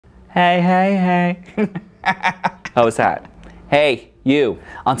Hey, hey, hey. How was that? Hey, you.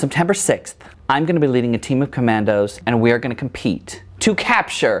 On September 6th, I'm going to be leading a team of commandos, and we are going to compete to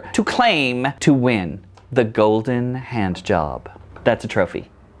capture, to claim, to win the Golden Handjob. That's a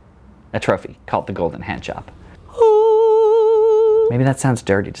trophy. A trophy called the Golden Handjob. Maybe that sounds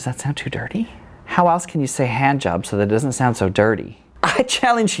dirty. Does that sound too dirty? How else can you say handjob so that it doesn't sound so dirty? I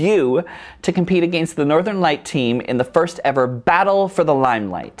challenge you to compete against the Northern Light team in the first ever Battle for the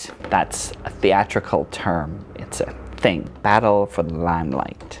Limelight. That's a theatrical term. It's a thing. Battle for the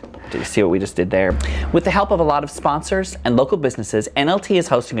Limelight. Do you see what we just did there? With the help of a lot of sponsors and local businesses, NLT is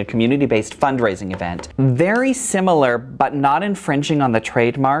hosting a community-based fundraising event. Very similar, but not infringing on the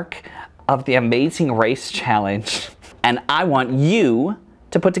trademark of the Amazing Race Challenge. And I want you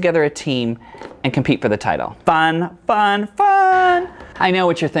to put together a team and compete for the title. Fun, fun, fun! I know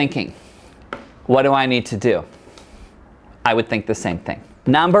what you're thinking. What do I need to do? I would think the same thing.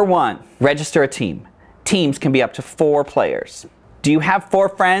 Number 1, register a team. Teams can be up to 4 players. Do you have 4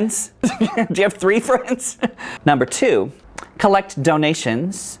 friends? Do you have 3 friends? Number 2, collect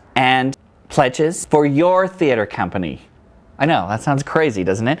donations and pledges for your theater company. I know, that sounds crazy,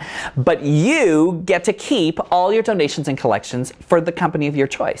 doesn't it? But you get to keep all your donations and collections for the company of your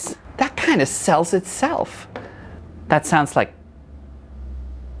choice. That kind of sells itself. That sounds like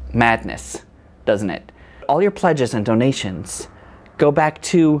madness, doesn't it? All your pledges and donations go back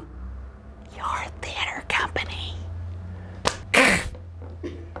to your theater company.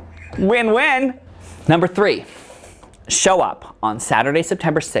 Win-win! Number 3, show up on Saturday,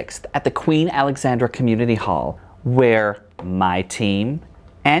 September 6th at the Queen Alexandra Community Hall, where my team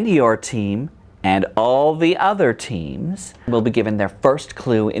and your team and all the other teams will be given their first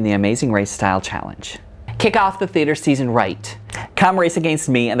clue in the Amazing Race Style Challenge. Kick off the theater season right. Come race against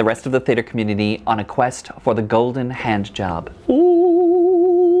me and the rest of the theater community on a quest for the Golden Handjob. Ooh.